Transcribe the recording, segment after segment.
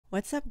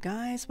What's up,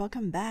 guys?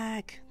 Welcome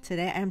back.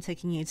 Today I'm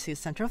taking you to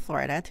Central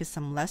Florida to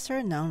some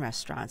lesser known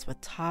restaurants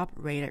with top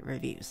rated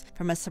reviews.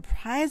 From a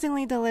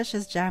surprisingly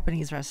delicious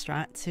Japanese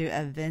restaurant to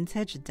a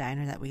vintage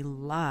diner that we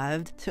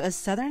loved to a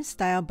southern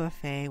style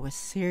buffet with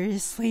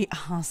seriously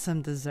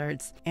awesome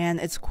desserts. And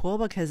it's cool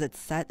because it's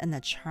set in a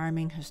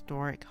charming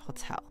historic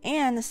hotel.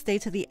 And stay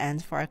to the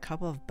end for a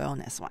couple of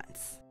bonus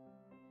ones.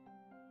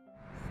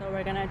 So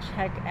we're gonna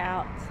check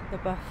out the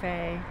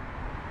buffet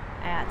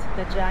at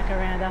the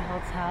Jacaranda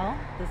Hotel.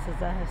 This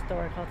is a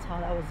historic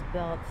hotel that was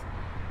built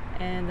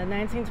in the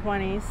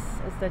 1920s.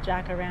 It's the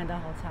Jacaranda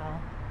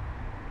Hotel,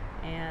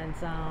 and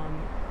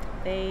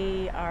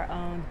they are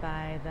owned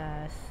by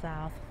the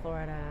South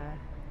Florida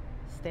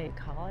State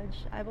College,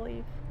 I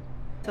believe.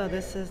 So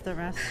this is the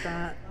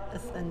restaurant.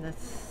 It's in the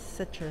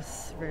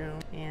citrus room,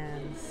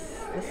 and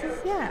this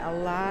is a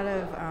lot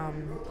of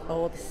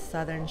old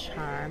southern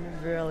charm.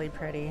 Really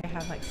pretty. They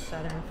have like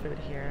southern food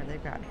here.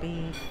 They've got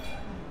beef,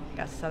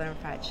 got southern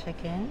fried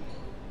chicken,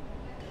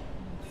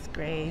 it's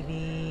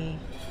gravy,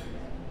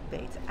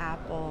 baked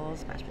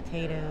apples, mashed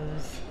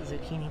potatoes,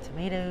 zucchini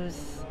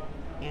tomatoes,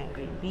 and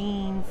green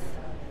beans.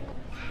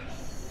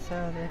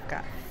 So they've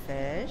got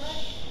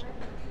fish.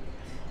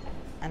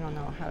 I don't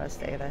know how to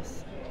say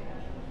this.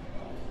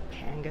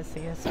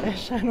 Pangasius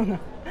fish, I don't know.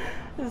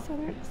 This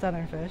is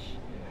southern fish.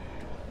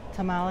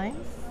 Tamales,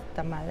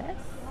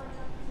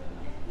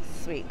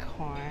 sweet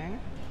corn,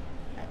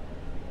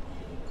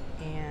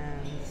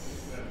 and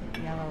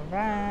yellow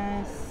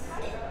rice,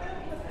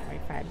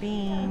 refried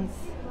beans.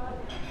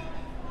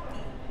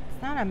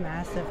 It's not a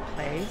massive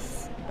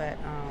place, but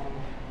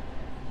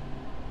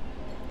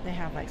they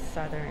have like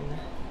southern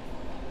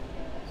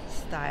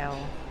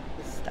style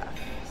stuff.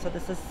 So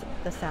this is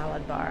the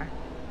salad bar,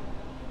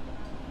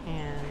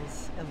 and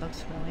it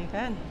looks really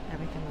good.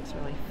 Everything looks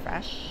really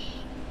fresh.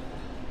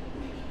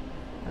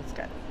 Looks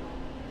good.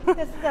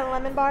 This is a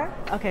lemon bar.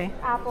 Okay.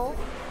 Apple.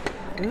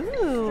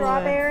 Ooh.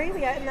 Strawberry.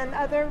 And then the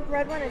other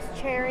red one is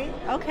cherry.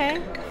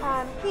 Okay.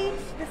 Peach.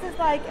 This is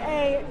like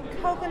a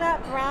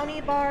coconut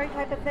brownie bar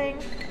type of thing.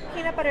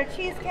 Peanut butter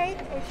cheesecake.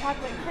 A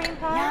chocolate cream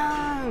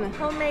pie. Yum.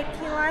 Homemade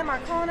key lime. Our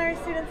culinary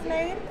students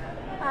made.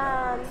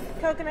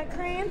 Coconut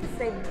cream. This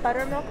is a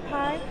buttermilk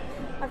pie.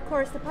 Of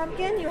course, the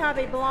pumpkin. You have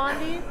a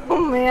blondie.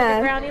 Oh man.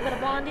 A brownie, but a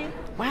blondie.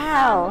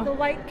 Wow. The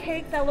white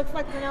cake that looks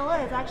like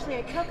vanilla is actually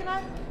a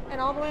coconut. And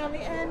all the way on the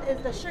end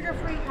is the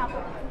sugar-free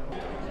apple.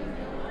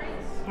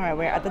 All right,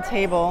 we're at the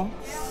table.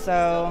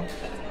 So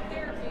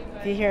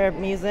if you hear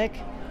music,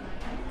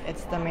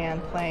 it's the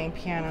man playing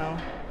piano.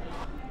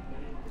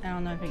 I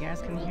don't know if you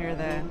guys can hear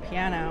the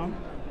piano,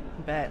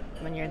 but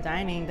when you're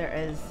dining, there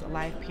is a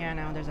live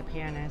piano. There's a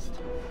pianist.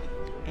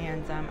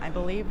 And I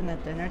believe in the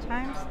dinner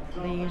times,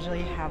 they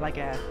usually have like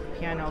a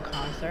piano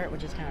concert,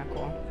 which is kind of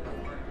cool.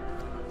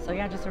 So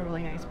yeah, just a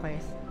really nice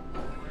place.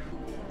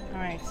 All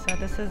right, so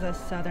this is a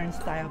southern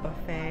style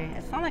buffet.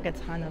 It's not like a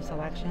ton of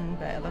selection,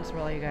 but it looks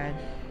really good.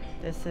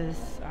 This is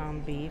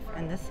beef,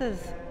 and this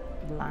is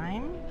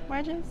lime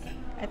wedges,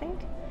 I think.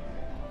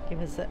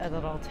 Give us a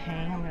little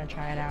tang. I'm gonna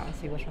try it out and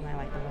see which one I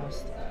like the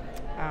most.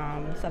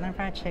 Southern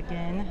fried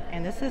chicken,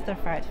 and this is the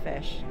fried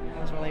fish. It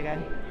was really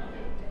good.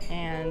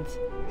 And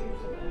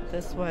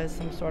this was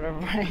some sort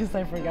of rice.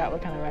 I forgot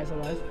what kind of rice it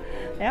was.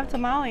 They have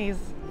tamales.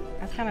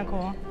 That's kind of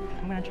cool.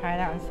 I'm gonna try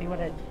it out and see what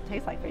it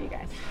tastes like for you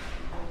guys.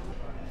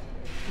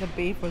 The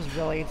beef was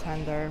really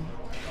tender.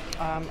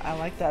 I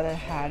like that it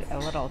had a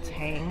little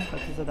tang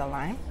because of the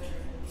lime.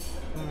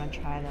 I'm gonna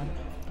try the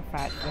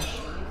fried fish.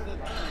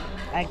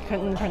 I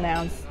couldn't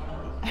pronounce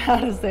how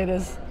to say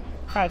this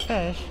fried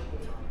fish.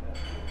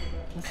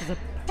 This is a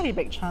pretty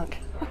big chunk.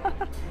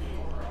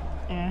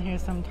 And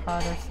here's some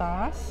tartar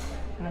sauce.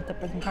 I'm gonna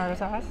dip in some tartar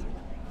sauce.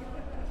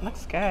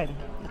 Looks good.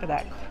 Look at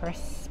that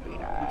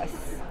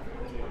crispiness.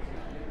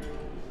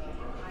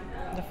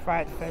 The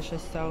fried fish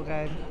is so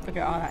good. Look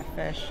at all that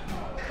fish.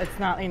 It's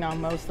not,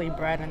 mostly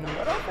bread and a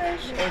little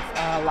fish. It's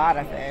a lot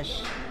of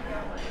fish.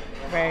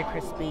 Very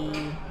crispy.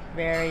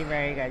 Very,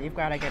 very good. You've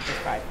got to get this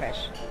fried fish.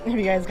 If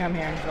you guys come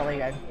here, it's really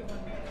good.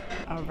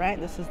 All right,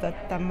 this is the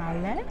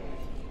tamale.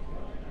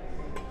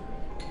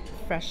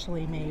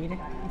 Freshly made.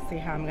 Let's see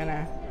how I'm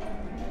gonna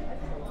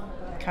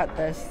cut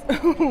this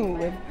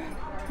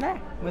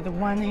with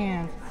one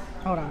hand.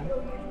 Hold on.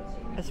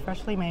 It's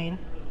freshly made.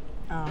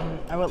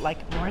 I would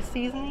like more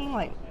seasoning,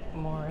 like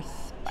more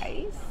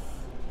spice.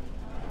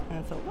 And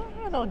it's a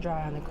little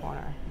dry on the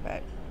corner,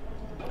 but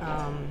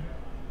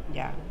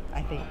yeah,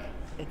 I think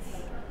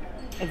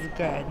it's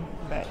good,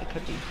 but it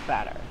could be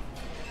better.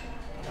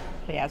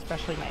 But yeah, it's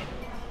freshly made.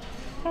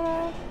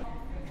 Ta-da!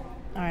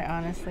 All right,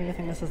 honestly, I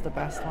think this is the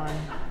best one.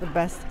 The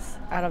best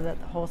out of the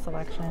whole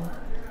selection.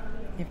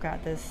 You've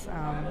got this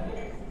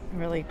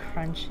really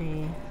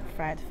crunchy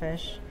fried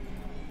fish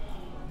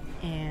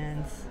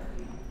and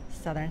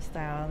southern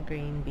style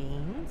green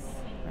beans.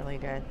 Really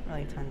good,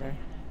 really tender.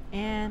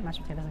 And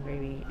mashed potatoes and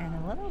gravy,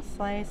 and a little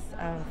slice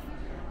of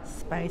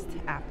spiced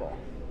apple.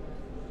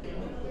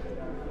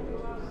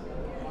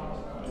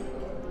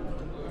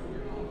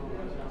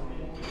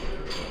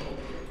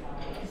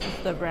 This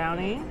is the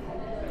brownie,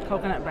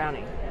 coconut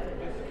brownie.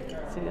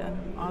 See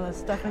all this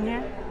stuff in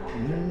here?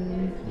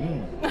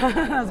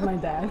 That's my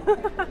dad.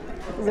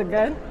 Is it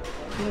good?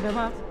 Is it good,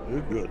 Pops?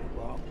 It's good.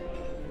 Wow.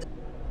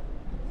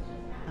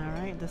 All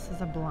right, this is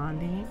a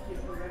blondie.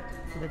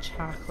 The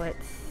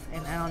chocolates,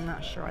 and I'm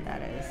not sure what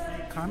that is.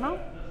 Caramel?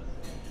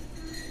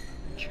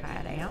 Try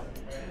it out.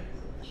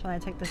 Shall I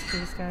take this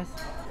piece, guys?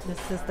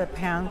 This is the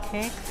pound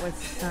cake with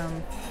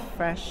some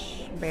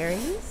fresh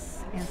berries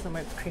and some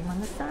whipped cream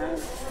on the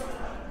side.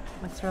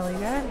 Looks really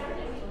good.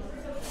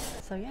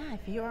 So yeah,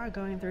 if you are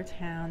going through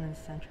town in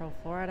Central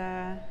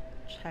Florida,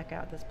 check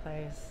out this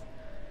place.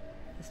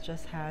 This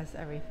just has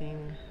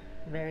everything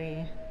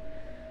very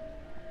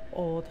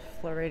old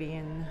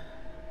Floridian,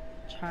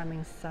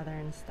 charming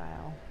Southern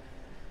style.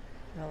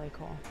 Really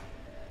cool.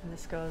 And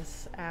this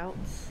goes out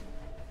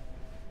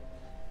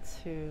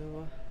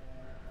to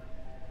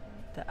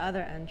the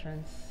other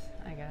entrance,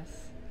 I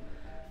guess.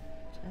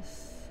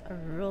 Just a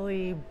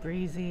really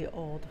breezy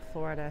old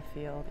Florida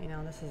field. You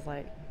know, this is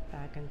like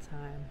back in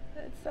time.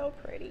 It's so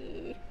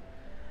pretty.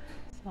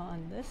 So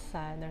on this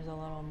side, there's a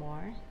little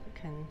more. You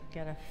can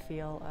get a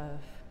feel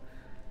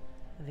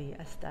of the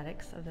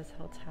aesthetics of this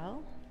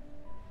hotel.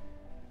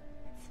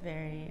 It's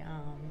very,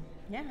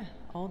 yeah,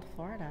 old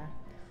Florida.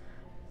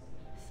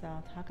 So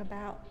talk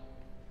about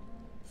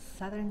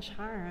Southern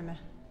charm.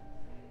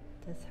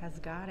 This has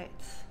got it.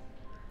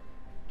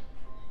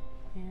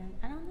 And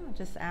I don't know,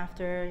 just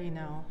after, you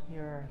know,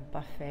 your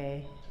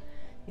buffet,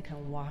 you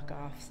can walk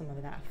off some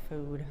of that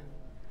food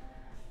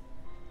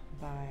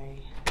by,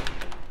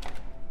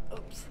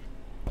 oops,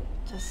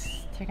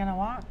 just taking a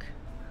walk.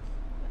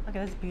 Look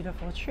at this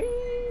beautiful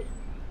tree.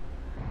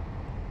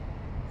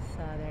 So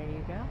there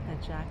you go, the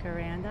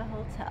Jacaranda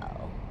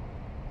Hotel.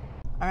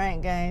 All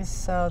right, guys,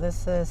 so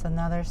this is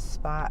another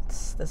spot.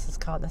 This is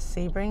called the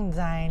Sebring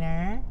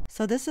Diner.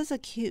 So this is a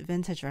cute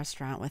vintage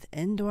restaurant with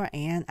indoor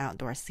and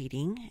outdoor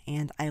seating.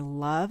 And I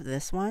love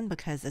this one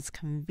because it's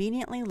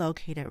conveniently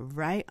located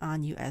right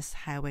on US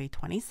Highway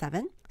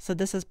 27. So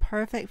this is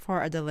perfect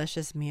for a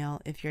delicious meal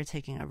if you're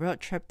taking a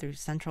road trip through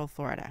Central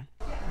Florida.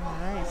 All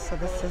right, so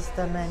this is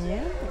the menu.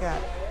 We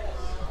got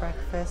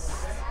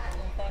breakfast.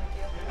 Thank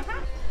you.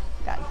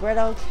 Got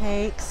griddle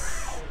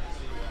cakes.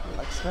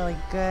 Looks really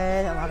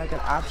good. A lot of good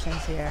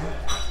options here.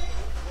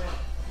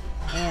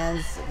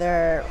 And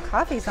their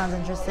coffee sounds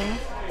interesting.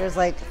 There's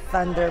like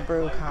Thunder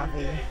Brew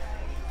coffee,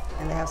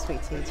 and they have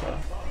sweet tea too.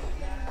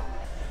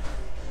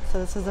 So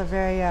this is a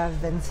very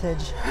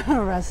vintage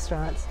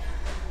restaurant.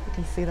 You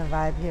can see the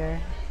vibe here.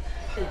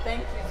 Thank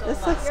you so This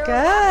much. looks You're good.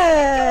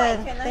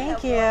 welcome.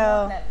 Thank you.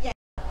 Yeah.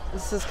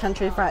 This is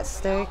country fried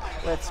steak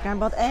with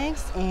scrambled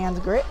eggs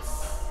and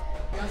grits.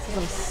 This is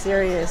some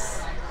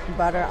serious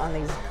butter on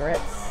these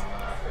grits.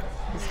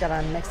 Just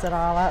gotta mix it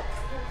all up.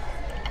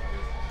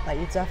 Like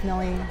you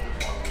definitely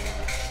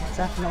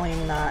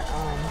not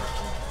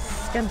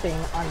skimping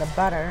on the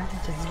butter,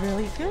 which is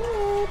really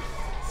good.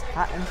 It's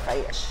hot and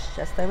fresh,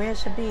 just the way it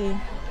should be.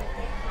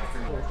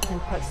 You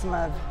can put some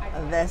of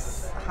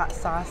this hot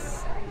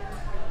sauce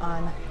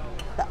on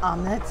the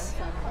omelets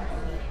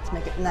to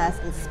make it nice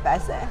and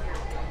spicy.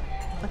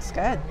 Looks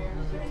good.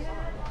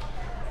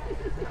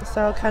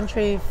 So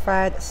country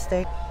fried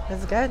steak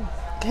is good.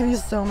 Give you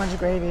so much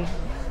gravy.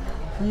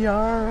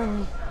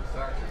 Yum.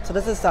 So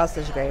this is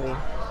sausage gravy.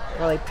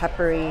 Really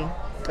peppery,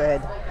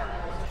 good.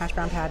 Hash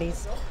brown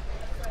patties.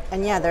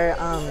 And yeah,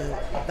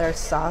 their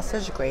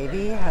sausage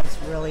gravy has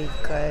really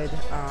good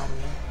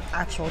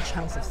actual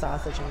chunks of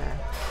sausage in there.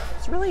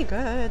 It's really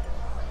good.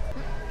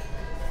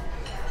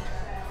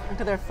 Look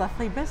at their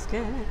fluffy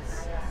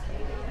biscuits.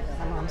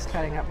 My mom's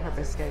cutting up her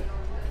biscuit.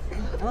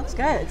 It looks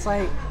good. It's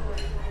like,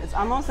 it's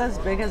almost as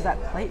big as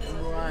that plate.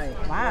 Right.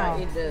 Wow.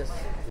 Right, it is.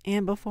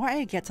 And before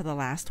I get to the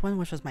last one,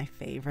 which was my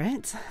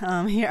favorite,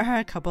 here are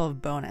a couple of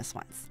bonus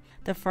ones.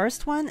 The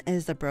first one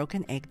is the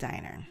Broken Egg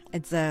Diner.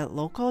 It's a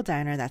local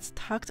diner that's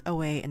tucked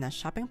away in a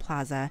shopping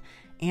plaza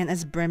and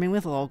is brimming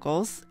with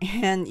locals,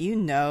 and you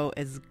know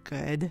it's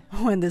good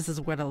when this is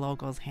where the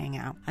locals hang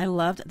out. I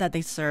loved that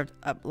they served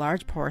up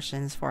large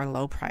portions for a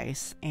low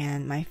price,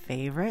 and my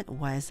favorite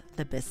was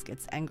the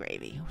biscuits and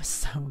gravy. It was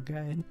so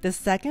good. The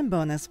second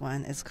bonus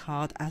one is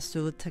called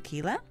Azul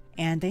Tequila,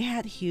 and they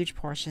had huge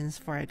portions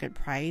for a good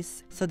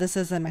price. So this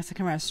is a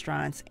Mexican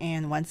restaurant,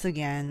 and once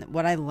again,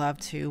 what I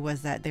loved too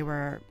was that they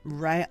were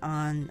right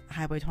on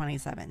Highway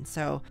 27,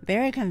 so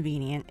very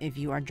convenient if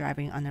you are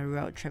driving on a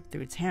road trip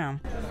through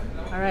town.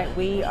 All right,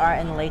 we are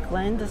in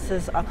Lakeland. This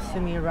is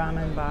Oksumi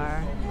Ramen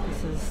Bar.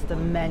 This is the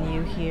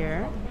menu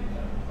here.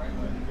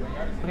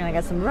 We're gonna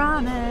get some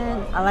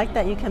ramen. I like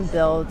that you can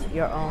build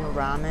your own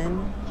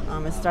ramen.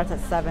 It starts at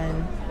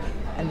 7,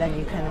 and then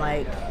you can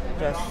like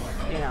just,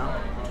 you know,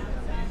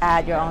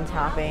 add your own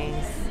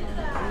toppings,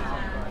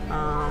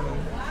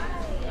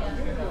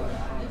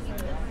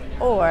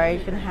 or you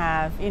can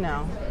have, you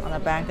know, on the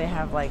back they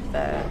have like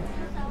the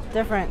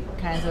different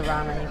kinds of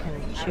ramen you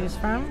can choose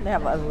from. They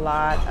have a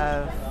lot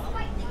of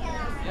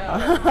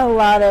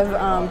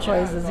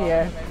choices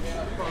here.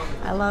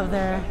 I love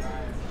their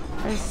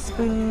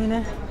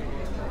spoon.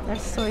 Their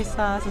soy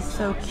sauce is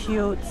so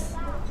cute.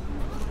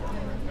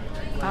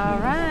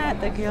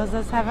 Alright, the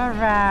gyozas have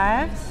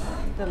arrived.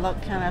 They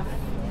look kind of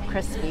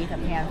crispy, the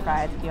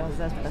pan-fried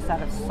gyozas with a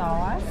set of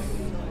sauce.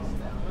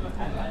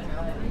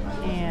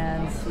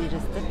 And you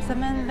just dip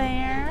them in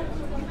there.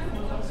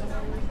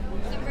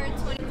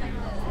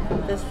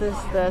 This is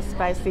the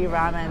spicy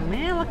ramen.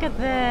 Man, look at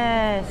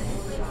this.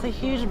 It's a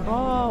huge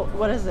bowl.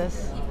 What is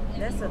this?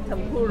 That's a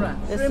tempura.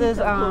 This is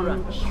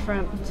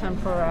shrimp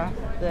tempura.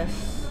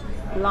 This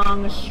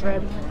long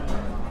shrimp.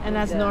 And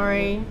that's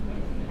nori.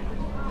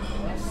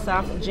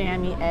 Soft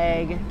jammy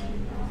egg.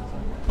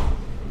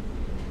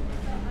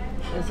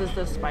 This is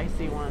the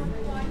spicy one.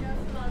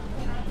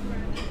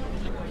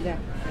 Yeah.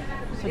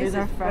 So these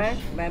are fresh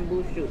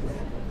bamboo shoots.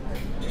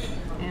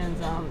 And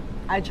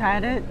I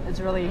tried it. It's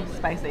really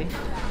spicy.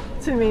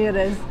 To me it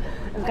is.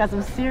 It's got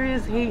some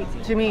serious heat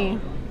to me,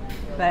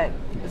 but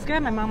it's good.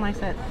 My mom likes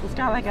it. It's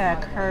got like a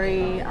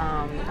curry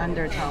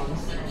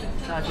undertones.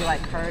 So if you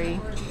like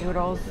curry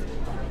noodles,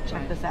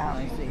 check this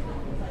out.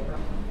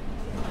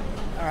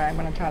 Alright, I'm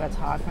gonna try to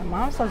talk. My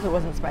mom says it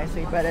wasn't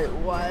spicy, but it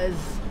was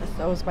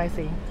so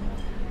spicy.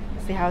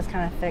 See how it's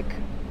kind of thick?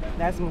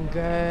 That's some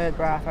good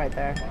broth right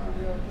there.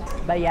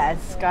 But yeah,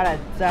 it's got a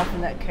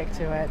definite kick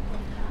to it.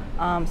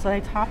 So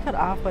they topped it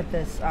off with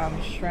this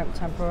shrimp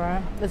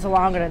tempura. It's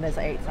longer than this,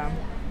 I ate some.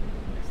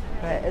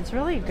 But it's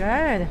really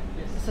good.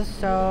 This is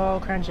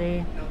so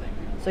crunchy.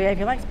 So yeah, if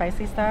you like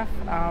spicy stuff,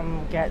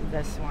 get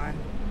this one.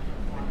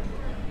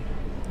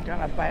 I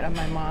got a bite of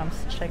my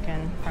mom's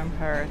chicken from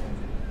her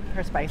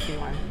spicy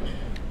one.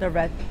 The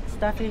red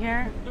stuff you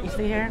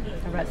see here,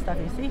 the red stuff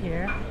you see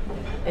here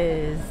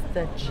is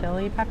the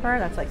chili pepper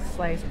that's like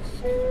sliced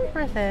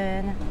super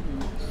thin,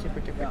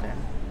 super duper thin.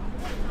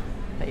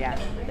 But yeah,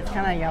 it's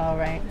kind of yellow,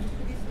 right?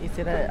 You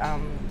see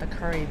the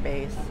curry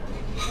base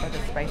for the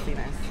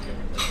spiciness.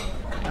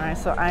 Alright,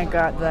 so I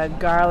got the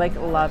garlic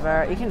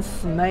lover. You can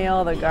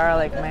smell the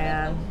garlic,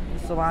 man.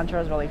 The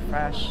cilantro is really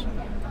fresh.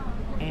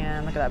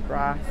 And look at that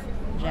broth.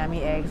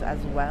 Jammy eggs as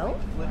well.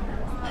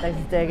 Let's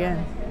dig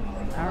in.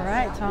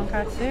 Alright,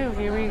 tonkatsu,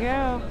 here we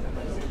go.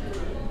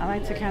 I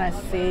like to kind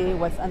of see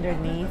what's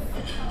underneath.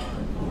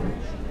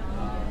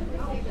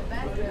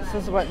 This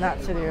is what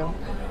not to do.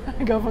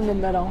 Go from the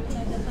middle.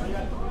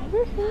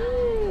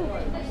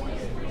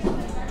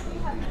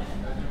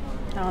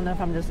 I don't know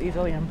if I'm just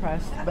easily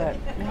impressed, but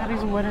they have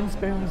these wooden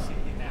spoons,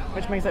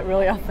 which makes it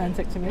really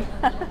authentic to me.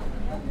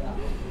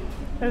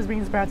 There's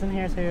bean sprouts in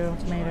here too,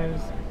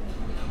 tomatoes.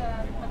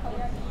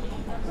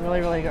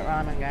 Really, really good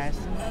ramen, guys.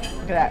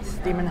 Look at that,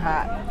 steaming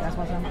hot. You guys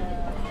want some?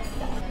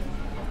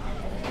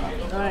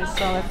 Alright,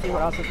 so let's see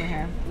what else is in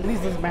here.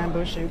 These are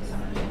bamboo shoots.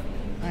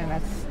 And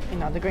that's, you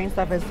know, the green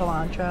stuff is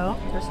cilantro.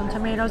 There's some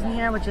tomatoes in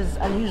here, which is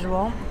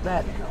unusual,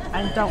 but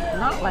I don't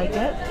not like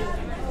it.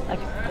 Like,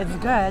 it's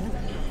good.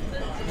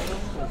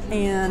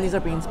 And these are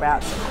bean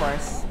sprouts, of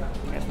course.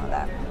 You guys know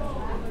that.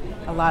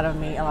 A lot of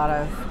meat, a lot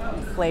of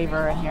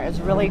flavor in here. It's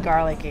really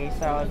garlicky,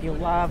 so if you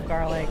love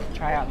garlic,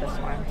 try out this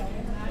one.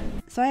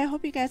 So I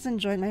hope you guys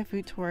enjoyed my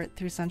food tour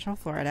through Central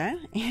Florida,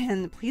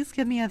 and please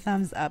give me a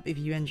thumbs up if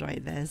you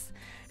enjoyed this.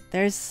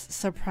 There's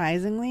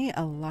surprisingly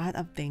a lot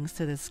of things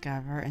to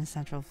discover in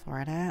Central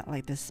Florida,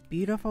 like this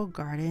beautiful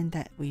garden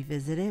that we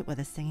visited with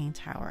a singing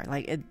tower.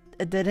 Like it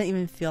didn't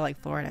even feel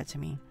like Florida to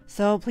me.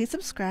 So please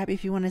subscribe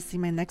if you want to see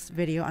my next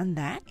video on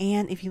that.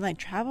 And if you like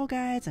travel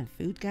guides and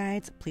food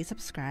guides, please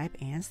subscribe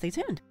and stay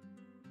tuned.